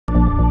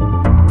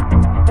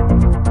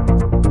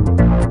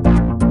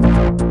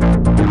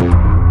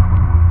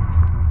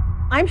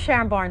I'm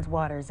Sharon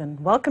Barnes-Waters, and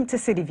welcome to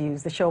City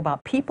Views, the show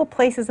about people,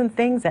 places, and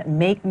things that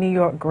make New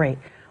York great.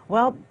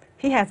 Well,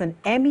 he has an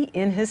Emmy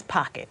in his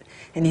pocket,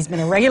 and he's been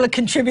a regular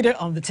contributor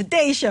on The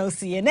Today Show,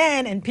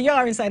 CNN,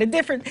 NPR, Inside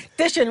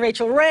Edition,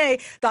 Rachel Ray,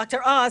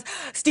 Dr. Oz,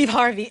 Steve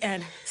Harvey,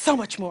 and so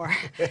much more.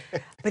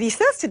 But he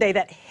says today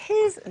that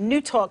his new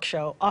talk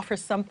show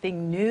offers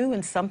something new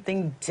and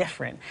something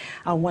different.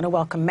 I want to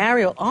welcome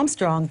Mario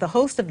Armstrong, the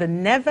host of the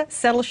Never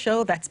Settle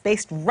show that's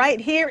based right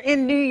here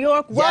in New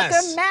York. Yes.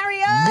 Welcome,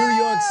 Mario!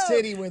 New York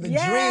City, where the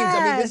dreams,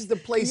 I mean, this is the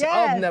place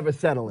of never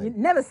settling.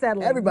 Never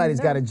settling. Everybody's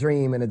got a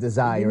dream and a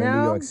desire in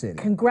New York City.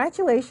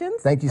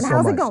 Congratulations. Thank you so much.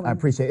 How's it going? I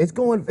appreciate it.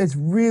 It's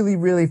really,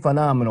 really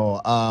phenomenal.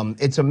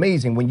 It's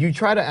amazing when you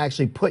try to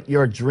actually put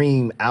your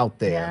dream out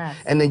there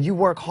and then you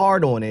work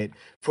hard on it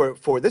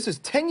for this is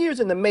 10 years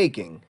in the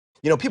making.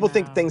 You know, people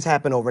think things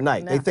happen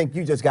overnight. They think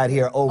you just got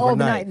here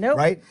overnight,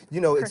 right?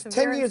 You know, it's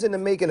 10 years in the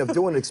making of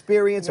doing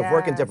experience, of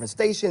working different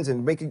stations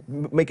and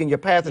making your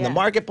path in the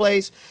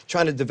marketplace,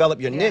 trying to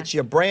develop your niche,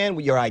 your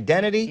brand, your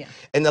identity.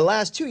 In the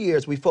last 2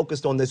 years, we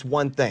focused on this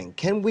one thing.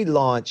 Can we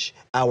launch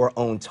our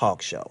own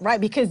talk show?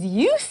 Right, because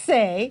you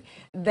say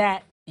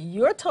that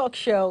your talk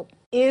show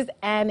is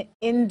an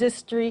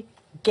industry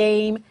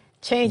game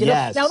changer.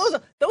 Yes. Now,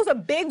 those are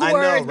big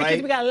words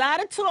because we got a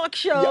lot of talk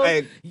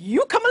shows.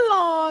 You come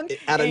along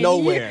out of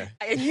nowhere.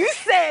 And you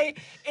say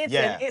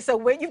it's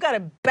so you got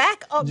to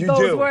back up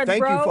those words,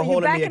 Thank bro. you for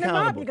holding me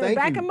accountable. You got to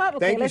back them up.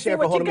 Okay, Thank you, Sharon,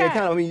 for holding me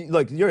accountable. I mean,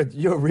 look, you're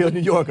a real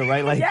New Yorker,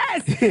 right? Like,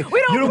 yes. We don't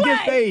you don't play.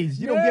 get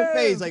phased. You don't get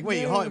phased. Like,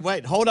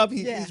 wait, hold up.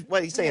 He's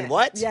saying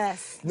what?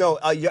 Yes. No,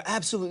 you're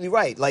absolutely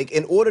right. Like,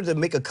 in order to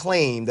make a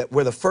claim that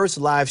we're the first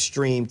live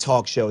stream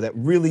talk show that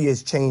really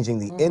is changing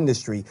the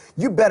industry,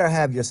 you better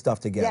have your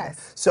stuff together.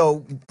 Yes.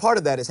 So part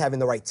of that is having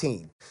the right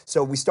team.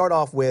 So we start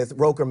off with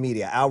Roker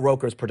Media. Al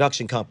Roker's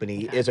production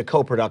company is a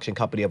co-production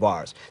company of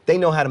ours. They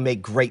know how to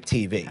make great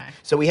TV.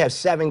 So we have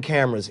 7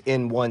 cameras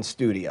in one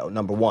studio,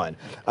 number one.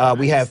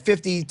 We have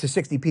 50 to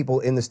 60 people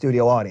in the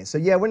studio audience. So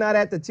yeah, we're not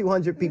at the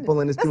 200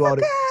 people in the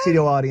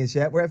studio audience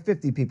yet. We're at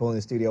 50 people in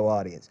the studio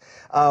audience.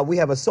 We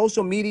have a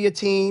social media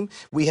team.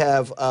 We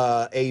have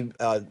a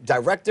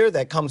director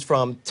that comes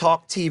from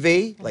talk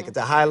TV, like at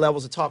the high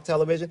levels of talk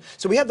television.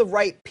 So we have the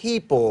right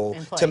people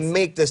to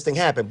make this thing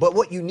happen. But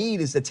what you need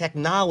is the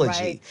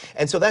technology.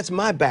 And so that's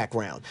my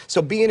background.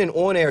 So being an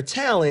on-air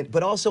talent,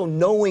 but also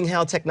knowing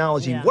how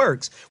technology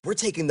works, we're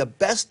taking the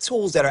best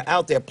tools that are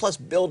out there, plus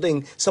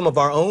building some of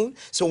our own.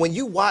 So when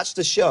you watch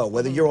the show,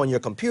 whether you're on your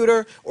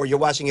computer or you're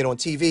watching it on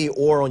TV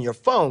or on your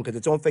phone, because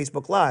it's on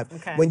Facebook Live,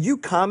 when you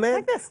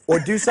comment or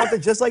do something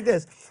just like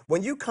this,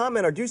 when you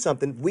comment or do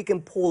something, we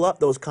can pull up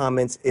those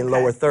comments in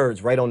lower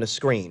thirds right on the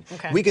screen.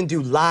 We can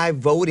do live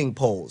voting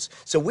polls.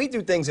 So we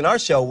do things in our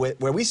show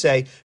where we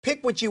say,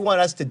 pick what you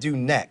want us to do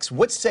next.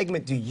 What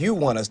segment do you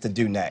want us to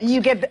do next?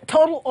 You get the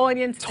total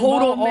audience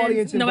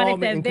involvement, no matter if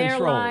they're and there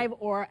control. live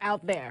or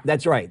out there.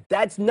 That's right.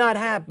 That's not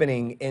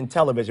happening in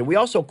television. We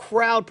also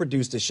crowd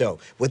produce the show.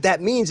 What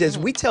that means is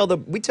we tell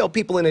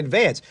people in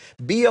advance,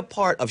 be a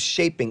part of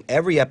shaping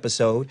every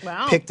episode.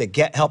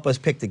 Help us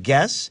pick the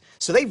guests.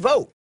 So they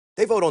vote.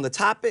 They vote on the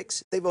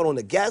topics, they vote on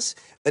the guests,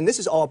 and this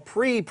is all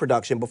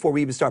pre-production before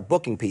we even start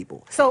booking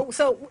people. So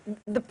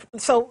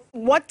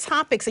what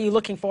topics are you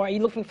looking for? Are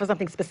you looking for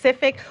something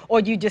specific,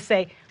 or do you just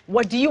say,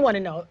 what do you want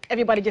to know?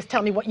 Everybody just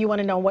tell me what you want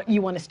to know, what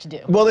you want us to do.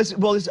 Well,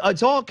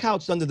 it's all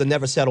couched under the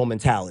never settle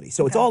mentality.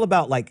 So it's all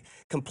about, like,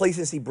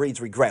 complacency breeds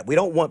regret. We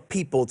don't want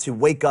people to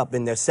wake up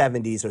in their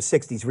 70s or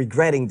 60s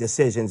regretting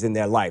decisions in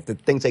their life, the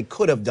things they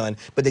could have done,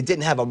 but they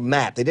didn't have a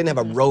map, they didn't have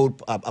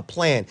a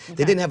plan,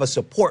 they didn't have a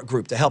support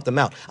group to help them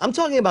out. I'm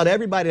talking about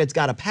everybody that's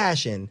got a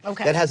passion,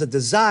 that has a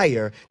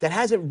desire, that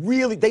hasn't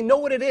really, they know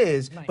what it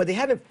is, but they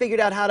haven't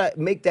figured out how to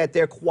make that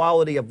their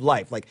quality of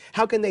life. Like,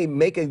 how can they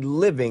make a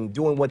living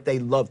doing what they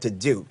love to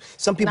do?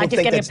 Some people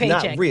think that's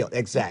not real.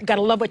 Exactly. You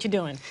gotta love what you're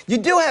doing. You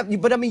do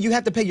have, but I mean, you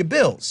have to pay your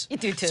bills. You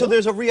do too. So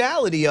there's a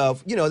reality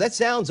of, you know, that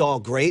sounds all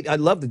great.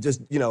 I'd love to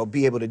just, you know,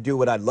 be able to do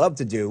what I'd love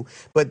to do.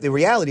 But the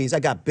reality is I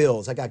got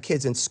bills. I got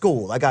kids in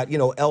school. I got, you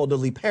know,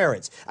 elderly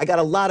parents. I got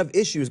a lot of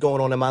issues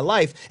going on in my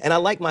life, and I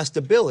like my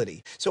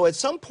stability. So at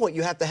some point,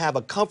 you have to have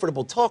a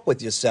comfortable talk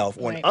with yourself,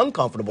 or an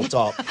uncomfortable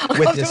talk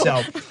with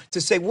yourself, to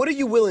say, what are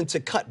you willing to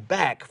cut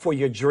back for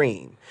your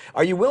dream?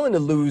 Are you willing to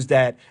lose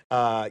that,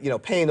 you know,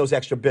 paying those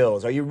extra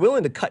bills? Are you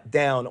willing to cut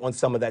down on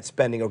some of that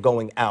spending or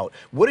going out?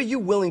 What are you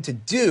willing to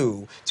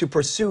do to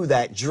pursue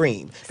that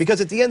dream?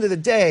 Because at the end of the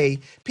day,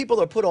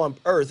 people are put on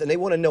earth and they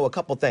want to know a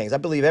couple things. I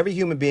believe every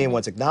human being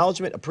wants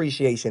acknowledgement,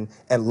 appreciation,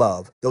 and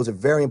love. Those are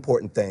very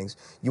important things.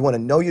 You want to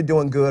know you're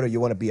doing good, or you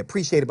want to be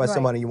appreciated by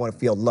someone, and you want to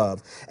feel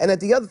love. And then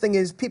the other thing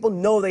is, people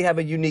know they have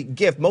a unique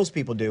gift, most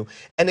people do,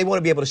 and they want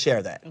to be able to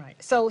share that.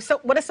 So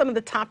what are some some of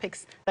the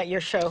topics that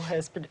your show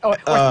has, or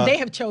they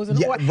have chosen?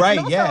 Yeah, or, right,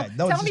 also, yeah.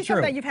 No, tell this me is true.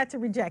 something that you've had to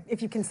reject,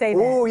 if you can say that.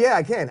 Oh yeah,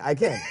 I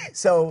can.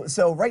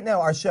 So right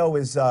now our show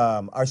is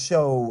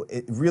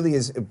it really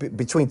is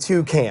between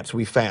two camps.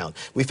 We found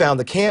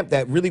the camp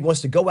that really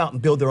wants to go out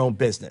and build their own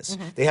business.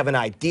 They have an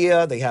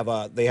idea, they have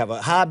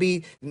a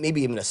hobby,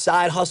 maybe even a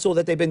side hustle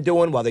that they've been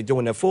doing while they're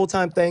doing their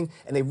full-time thing,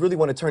 and they really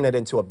want to turn that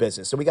into a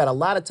business. So we got a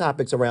lot of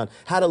topics around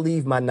how to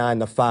leave my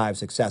 9-to-5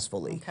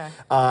 successfully. Okay.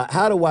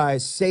 How do I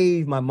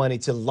save my money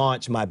to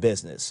launch my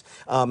business?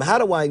 How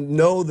do I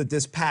know that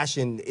this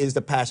passion is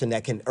the passion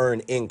that can earn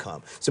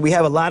income? So we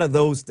have a lot of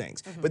those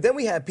things. But then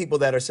we have people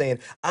that are saying,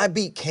 I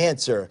beat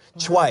cancer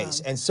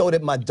twice, and so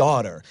did my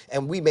daughter,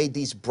 and we made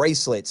these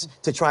bracelets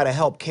to try to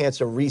help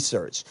cancer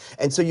research.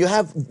 And so you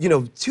have,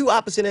 two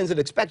opposite ends of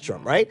the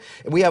spectrum, right?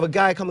 And we have a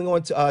guy coming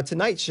on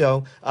tonight's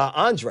show,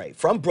 Andre,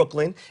 from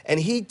Brooklyn, and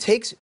he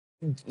takes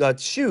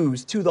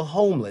shoes to the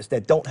homeless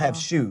that don't have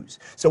shoes.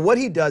 So what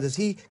he does is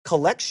he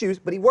collects shoes,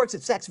 but he works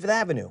at Saks Fifth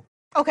Avenue.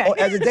 Okay.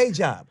 As a day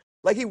job.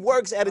 Like he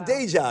works at a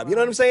day job, you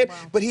know what I'm saying?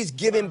 But he's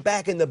giving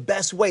back in the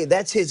best way.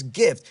 That's his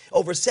gift.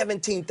 Over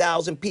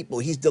 17,000 people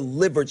he's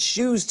delivered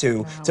shoes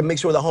to make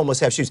sure the homeless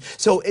have shoes.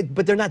 So,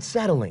 but they're not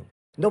settling.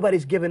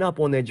 Nobody's giving up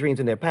on their dreams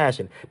and their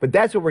passion. But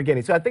that's what we're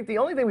getting. So I think the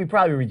only thing we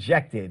probably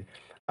rejected,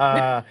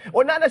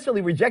 or not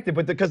necessarily rejected,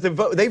 but because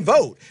they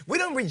vote. We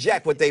don't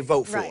reject what they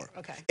vote for. Right,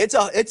 okay.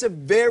 It's a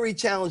very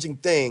challenging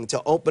thing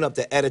to open up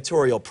the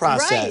editorial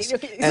process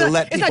Right. and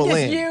let people in. It's not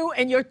just you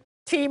and your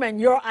team and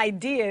your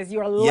ideas.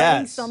 You're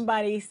letting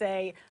somebody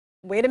say,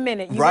 wait a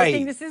minute, you may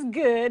think this is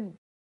good.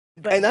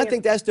 But and I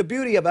think that's the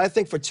beauty of it. I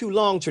think for too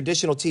long,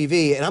 traditional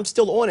TV, and I'm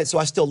still on it, so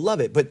I still love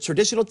it, but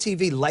traditional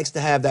TV likes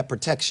to have that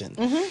protection.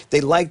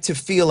 They like to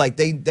feel like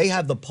they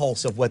have the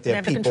pulse of what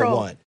their people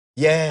want.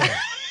 Yeah.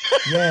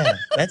 Yeah,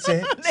 that's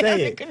it.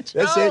 Say it.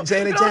 Control. That's it,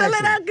 Janet Don't Jackson.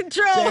 let out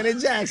control. Janet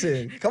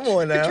Jackson. Come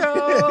on now.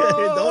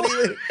 Control.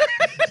 Don't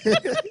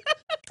even.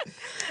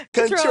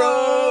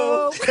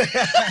 Control.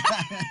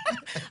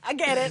 I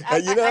get it. I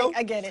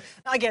get it.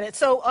 I get it.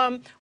 So,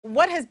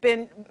 what has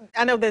been,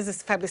 I know there's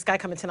this fabulous guy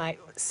coming tonight.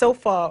 So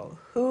far,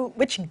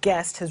 which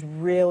guest has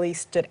really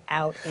stood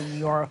out in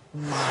your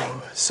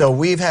mind? So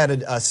we've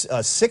had a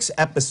 6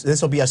 episode,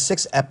 this will be a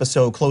 6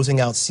 episode closing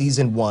out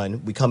season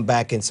 1. We come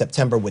back in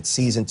September with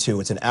season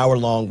 2. It's an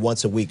hour-long,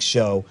 once-a-week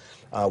show.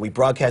 We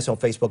broadcast on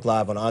Facebook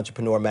Live on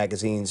Entrepreneur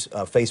Magazine's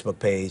Facebook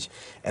page.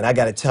 And I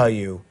got to tell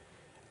you,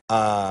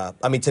 I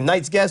mean,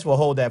 tonight's guest, we'll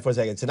hold that for a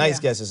second. Tonight's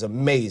guest is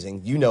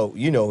amazing. You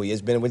know he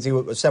has been with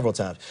you several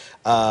times.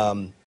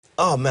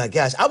 Oh my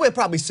gosh, I would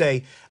probably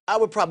say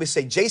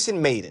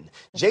Jason Maiden.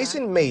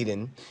 Jason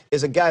Maiden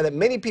is a guy that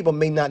many people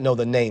may not know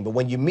the name, but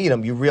when you meet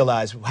him, you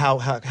realize how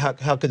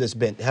could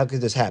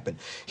this happen?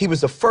 He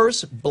was the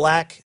first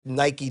black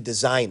Nike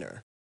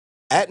designer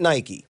at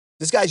Nike.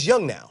 This guy's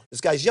young now.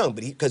 This guy's young,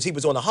 but because he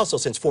was on the hustle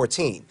since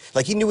 14.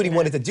 Like, he knew what he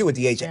wanted to do at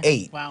the age of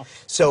 8. Wow.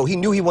 So he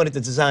knew he wanted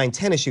to design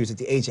tennis shoes at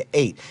the age of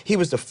 8. He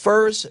was the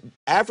first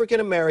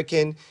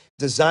African-American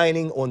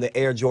designing on the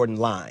Air Jordan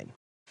line.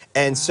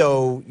 And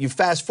so you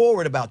fast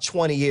forward about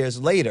 20 years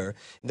later,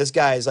 this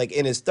guy is like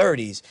in his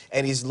 30s,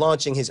 and he's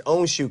launching his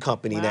own shoe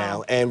company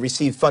now and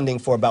received funding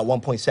for about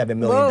 $1.7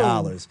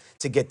 million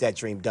to get that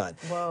dream done.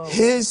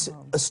 His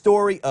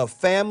story of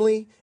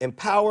family,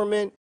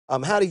 empowerment,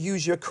 how to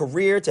use your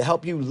career to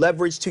help you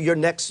leverage to your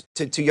next,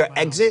 to your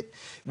exit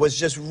was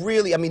just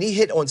really, I mean, he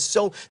hit on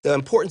the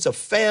importance of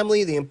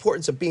family, the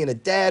importance of being a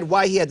dad,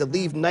 why he had to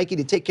leave Nike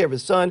to take care of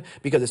his son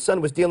because his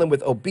son was dealing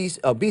with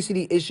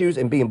obesity issues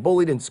and being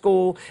bullied in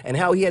school, and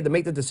how he had to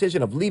make the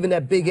decision of leaving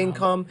that big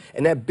income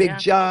and that big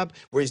job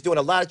where he's doing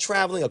a lot of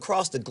traveling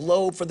across the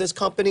globe for this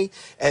company,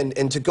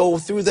 and to go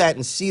through that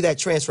and see that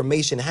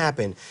transformation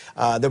happen.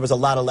 There was a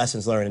lot of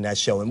lessons learned in that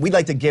show, and we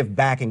like to give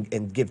back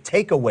and give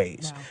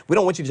takeaways. We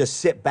don't want you to just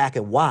sit back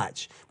and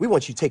watch. We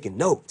want you taking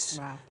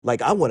notes.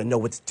 Like, I want to know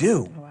what to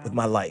do with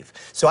my life.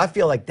 So I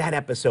feel like that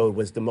episode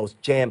was the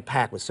most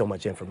jam-packed with so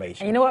much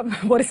information. And you know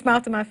what? What a smile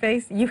to my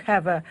face. You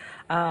have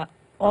a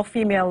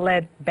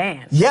all-female-led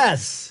band.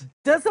 Yes.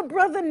 Does a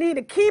brother need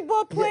a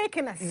keyboard player?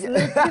 Can I slip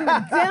in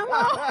the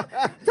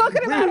demo?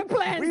 Talking about a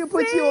plan. We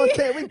put you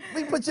on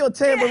we put you on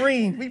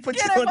tambourine. We put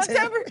you on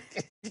tambourine.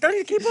 Don't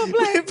need a keyboard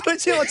player. We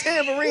put you on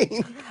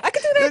tambourine. I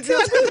can do that too.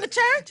 I grew up in the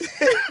church.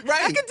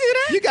 Right. I can do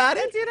that. You got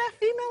it. I can do that.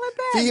 Female-led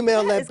band.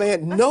 Female-led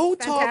band. No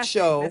talk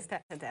show. That's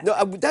fantastic.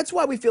 No, that's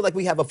why we feel like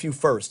we have a few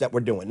firsts that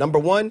we're doing. Number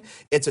one,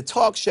 it's a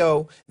talk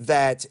show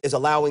that is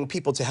allowing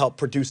people to help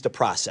produce the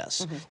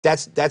process.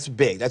 That's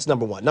big. That's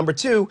number one. Number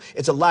two,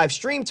 it's a live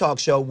stream talk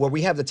show where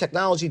we have the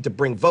technology to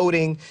bring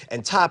voting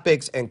and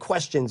topics and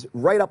questions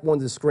right up on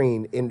the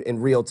screen in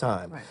real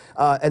time.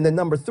 And then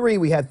number three,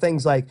 we have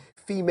things like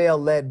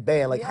female-led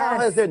band. Like, how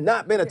has there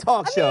not been a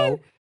talk show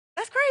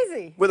that's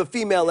crazy with a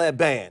female-led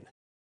band?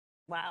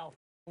 Wow.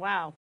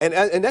 Wow.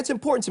 And that's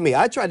important to me.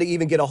 I tried to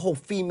even get a whole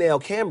female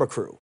camera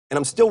crew. And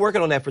I'm still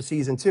working on that for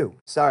season 2.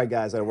 Sorry,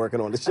 guys, that are working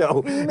on the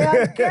show.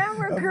 Female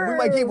camera crew. We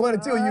might keep 1 or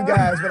 2 of you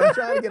guys, but I'm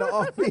trying to get an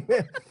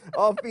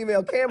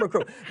all-female camera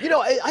crew. You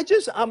know,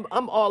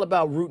 I'm all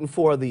about rooting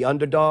for the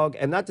underdog,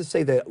 and not to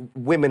say that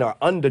women are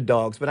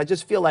underdogs, but I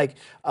just feel like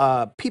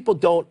people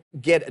don't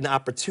get an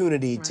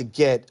opportunity to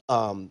get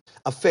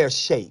a fair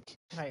shake.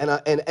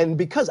 Right. And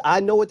because I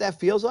know what that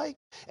feels like,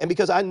 and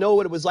because I know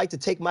what it was like to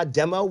take my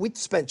demo, we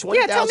spent $20,000.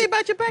 Yeah, tell me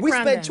about your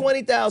background. We spent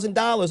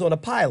 $20,000 on a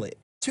pilot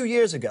 2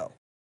 years ago.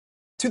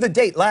 To the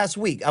date, last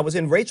week, I was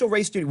in Rachel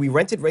Ray's studio. We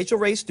rented Rachel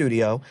Ray's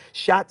studio,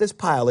 shot this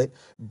pilot,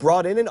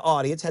 brought in an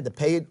audience, had to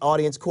pay an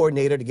audience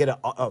coordinator to get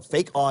a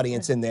fake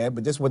audience in there,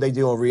 but this is what they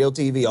do on real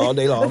TV all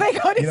day long.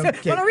 Fake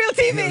audience on real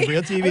TV.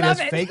 Real TV,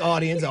 that's fake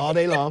audience all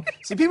day long.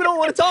 See, people don't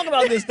want to talk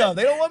about this stuff.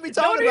 They don't want me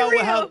talking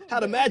about how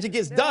the magic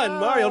gets done.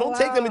 Mario, don't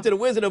take them into the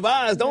Wizard of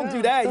Oz. Don't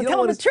do that. Don't tell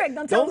them the trick.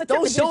 Don't tell them the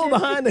trick.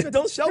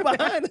 Don't show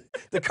behind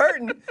the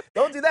curtain.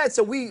 Don't do that.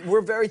 So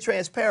we're very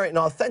transparent and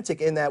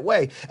authentic in that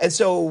way. And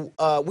so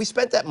we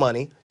spent that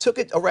money, took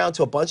it around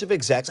to a bunch of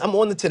execs. I'm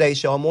on the Today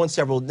Show. I'm on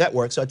several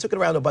networks, so I took it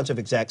around to a bunch of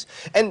execs.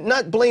 And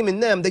not blaming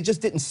them, they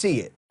just didn't see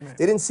it. Right.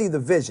 They didn't see the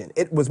vision.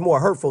 It was more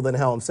hurtful than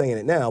how I'm saying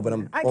it now, but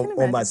I'm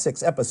on my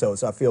 6th episode,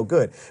 so I feel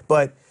good.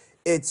 But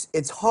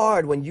it's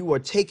hard when you are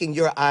taking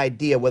your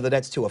idea, whether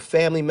that's to a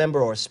family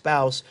member or a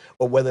spouse,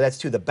 or whether that's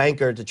to the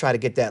banker to try to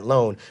get that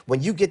loan.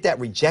 When you get that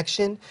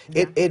rejection,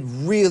 it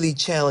really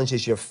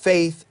challenges your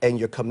faith and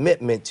your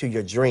commitment to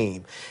your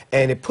dream.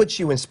 And it puts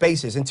you in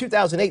spaces. In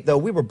 2008, though,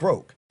 we were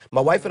broke. My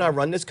wife and I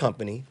run this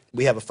company.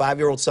 We have a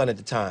 5-year-old son at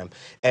the time,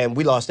 and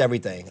we lost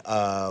everything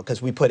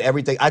because we put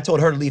everything. I told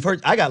her to leave her.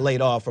 I got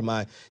laid off from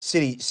my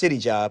city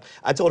job.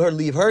 I told her to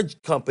leave her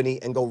company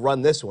and go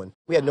run this one.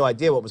 We had no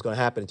idea what was going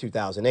to happen in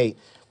 2008.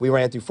 We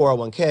ran through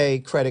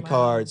 401k, credit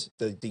cards,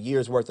 the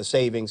year's worth of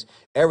savings.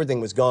 Everything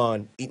was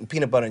gone, eating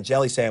peanut butter and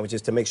jelly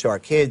sandwiches to make sure our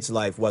kids'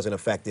 life wasn't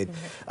affected.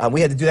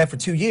 We had to do that for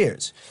 2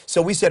 years.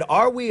 So we said,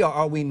 are we or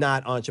are we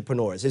not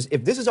entrepreneurs?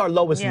 If this is our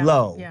lowest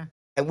low,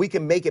 and we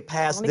can make it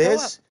past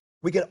this,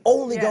 we can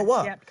only go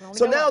up.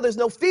 So now there's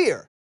no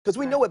fear, because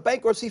we know what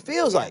bankruptcy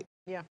feels like.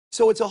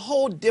 So it's a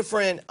whole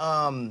different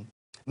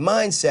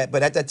mindset,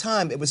 but at that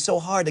time, it was so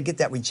hard to get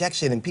that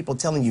rejection and people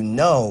telling you,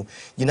 no,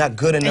 you're not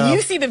good enough. And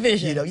you see the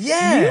vision. You know,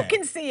 You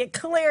can see it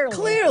clearly.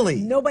 Clearly.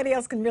 Nobody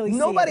else can really see it.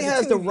 Nobody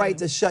has the right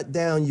to shut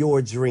down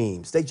your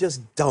dreams. They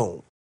just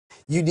don't.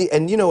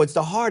 And you know, it's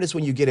the hardest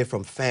when you get it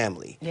from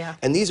family.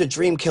 And these are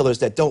dream killers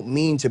that don't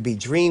mean to be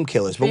dream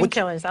killers. Dream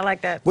killers, I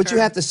like that. What you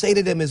have to say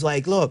to them is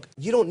like, look,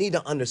 you don't need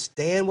to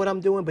understand what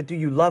I'm doing, but do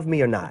you love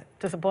me or not?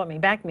 To support me,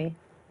 back me,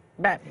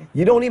 back me.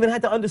 You don't even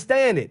have to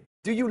understand it.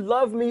 Do you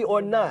love me or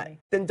not?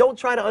 Then don't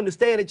try to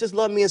understand it, just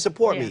love me and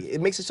support me.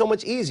 It makes it so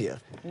much easier.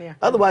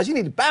 Otherwise, you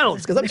need to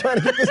bounce, because I'm trying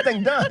to get this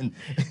thing done.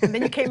 And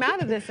then you came out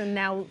of this, and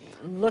now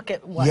look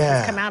at what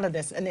has come out of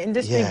this. An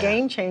industry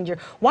game changer.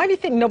 Why do you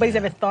think nobody's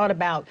ever thought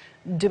about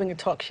doing a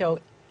talk show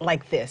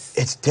like this?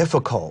 It's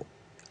difficult.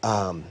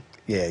 Yeah,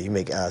 you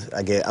make,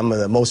 I'm an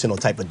emotional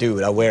type of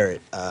dude. I wear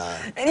it.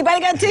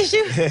 Anybody got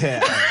tissue?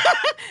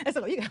 That's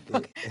all you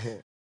got.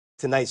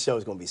 Tonight's show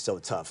is going to be so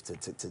tough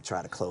to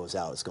try to close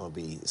out. It's going to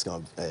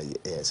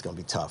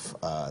be tough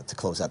to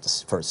close out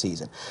this first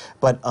season.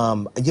 But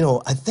you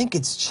know, I think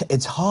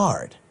it's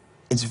hard.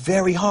 It's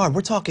very hard.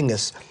 We're talking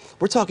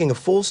a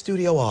full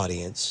studio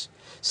audience,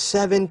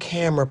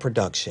 7-camera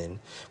production.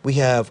 We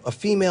have a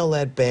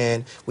female-led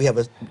band. We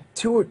have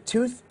two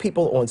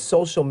people on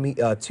social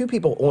media. 2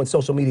 people on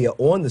social media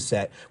on the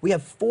set. We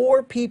have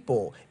 4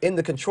 people in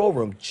the control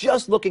room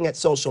just looking at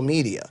social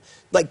media.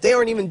 Like, they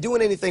aren't even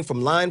doing anything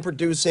from line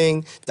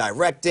producing,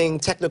 directing,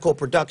 technical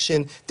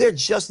production. They're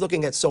just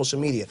looking at social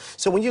media.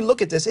 So when you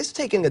look at this, it's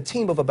taking a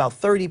team of about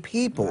 30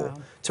 people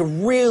to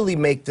really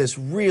make this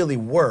really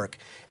work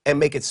and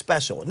make it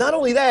special. Not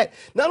only that,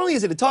 not only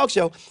is it a talk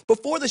show,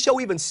 before the show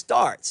even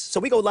starts, so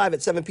we go live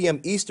at 7 p.m.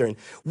 Eastern,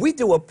 we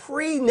do a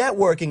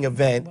pre-networking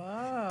event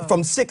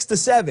from 6 to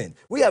 7.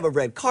 We have a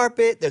red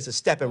carpet, there's a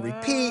step and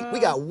repeat,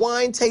 we got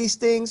wine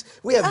tastings,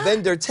 we have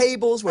vendor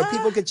tables where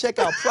people can check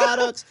out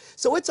products.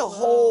 So it's a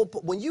whole,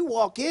 when you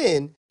walk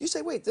in, you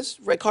say, wait, this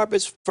red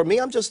carpet's for me,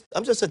 I'm just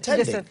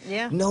attending.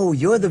 No,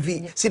 you're the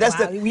VIP. See, that's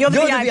you're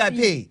the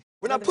VIP.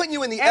 We're not putting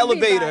you in the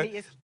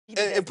elevator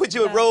and put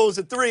you in rows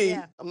of 3.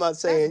 I'm not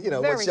saying, you know,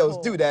 what shows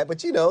do that,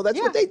 but you know, that's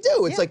what they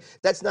do. It's like,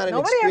 that's not an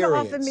experience. Nobody ever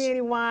offered me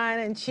any wine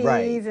and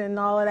cheese and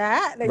all of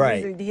that.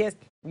 Here's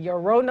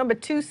your row number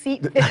 2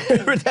 seat.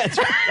 That's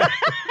right.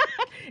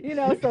 You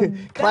know, so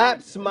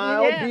clap,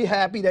 smile, be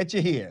happy that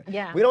you're here.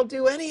 We don't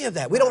do any of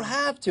that. We don't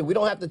have to. We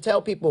don't have to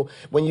tell people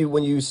when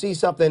you see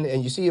something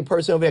and you see a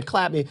person over there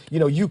clapping, you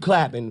know, you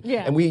clap and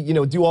we, you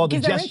know, do all the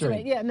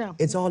gesturing.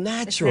 It's all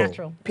natural. It's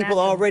natural. People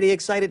are already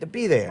excited to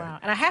be there. Wow.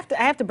 And I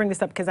have to bring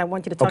this up because I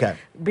want you to talk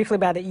briefly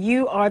about it.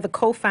 You are the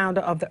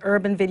co-founder of the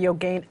Urban Video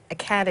Game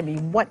Academy.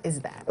 What is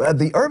that?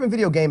 The Urban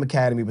Video Game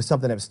Academy was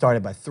something that was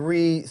started by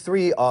three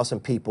awesome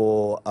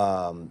people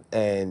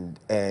and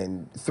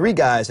 3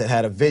 guys that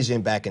had a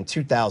vision back in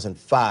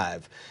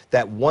 2005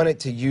 that wanted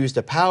to use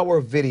the power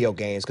of video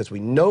games, because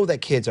we know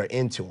that kids are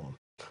into them,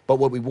 But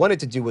what we wanted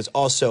to do was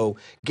also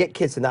get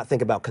kids to not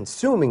think about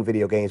consuming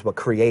video games, but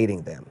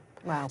creating them.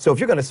 Wow. So if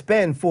you're going to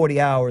spend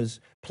 40 hours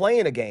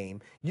playing a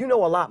game, you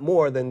know a lot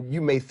more than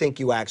you may think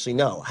you actually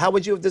know. How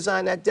would you have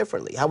designed that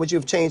differently? How would you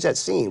have changed that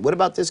scene? What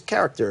about this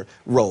character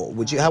role?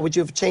 How would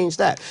you have changed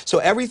that? So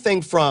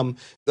everything from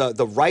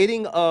the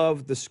writing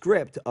of the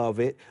script of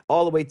it,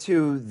 all the way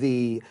to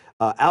the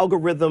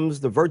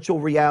algorithms, the virtual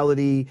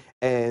reality,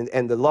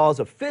 and the laws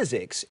of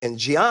physics and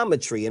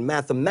geometry and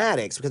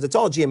mathematics, because it's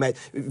all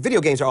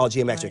video games are all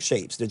geometric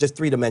shapes. They're just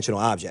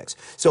three-dimensional objects.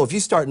 So if you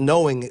start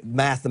knowing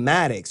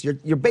mathematics,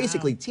 you're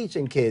basically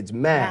teaching kids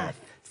math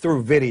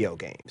through video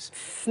games.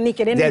 Sneak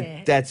it in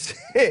there. That's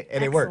it,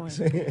 and it works.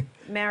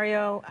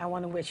 Mario, I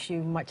want to wish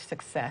you much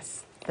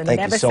success. The Thank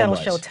Never you so Settle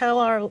much. Show. Tell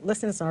our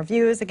listeners and our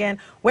viewers again,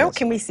 where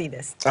can we see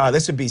this?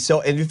 This would be so,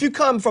 and if you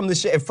come from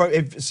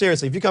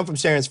seriously, if you come from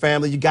Sharon's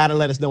family, you got to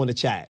let us know in the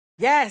chat.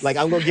 Yes. Like,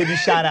 I'm going to give you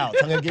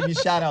shout-outs. I'm going to give you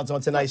shout-outs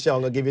on tonight's show.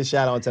 I'm going to give you a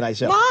shout-out on tonight's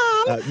show.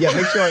 Mom! Yeah,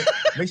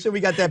 make sure we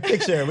got that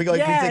picture. We're going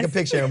to take a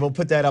picture, and we'll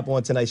put that up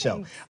on tonight's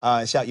show.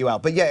 Shout you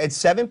out. But yeah, it's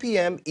 7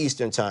 p.m.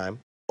 Eastern time.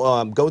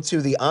 Go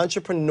to the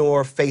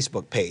Entrepreneur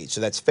Facebook page.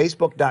 So that's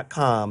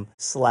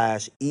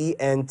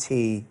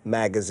facebook.com/ENT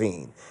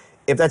magazine.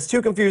 If that's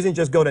too confusing,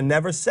 just go to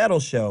Never Settle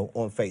Show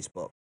on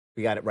Facebook.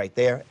 We got it right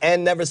there.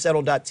 And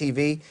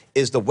neversettle.tv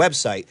is the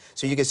website.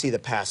 So you can see the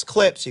past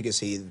clips, you can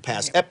see the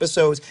past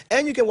episodes,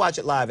 and you can watch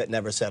it live at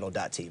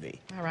neversettle.tv.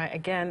 All right.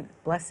 Again,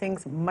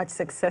 blessings, much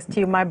success to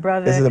you, my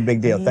brother. This is a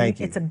big deal. Thank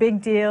you. It's a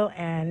big deal.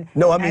 And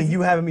no, I mean,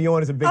 you having me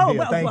on is a big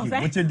deal. Thank you.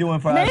 Well, what you're doing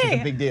for us is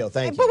a big deal.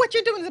 Thank you. But what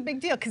you're doing is a big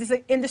deal because it's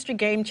an industry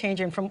game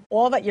changer. And from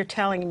all that you're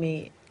telling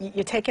me,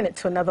 you're taking it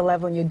to another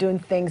level and you're doing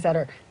things that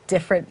are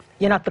different.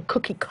 You're not the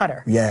cookie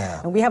cutter.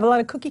 Yeah. And we have a lot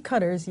of cookie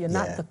cutters. You're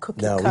not the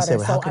cookie cutter. We say,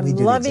 well, how so can I'm we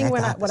do loving the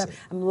exact opposite?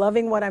 I'm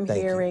loving what I'm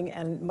Thank hearing, you.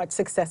 and much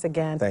success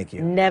again. Thank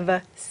you.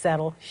 Never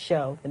Settle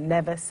Show. The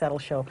Never Settle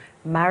Show.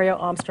 Mario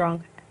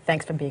Armstrong,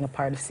 thanks for being a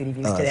part of City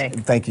Views today.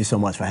 Thank you so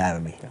much for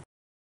having me.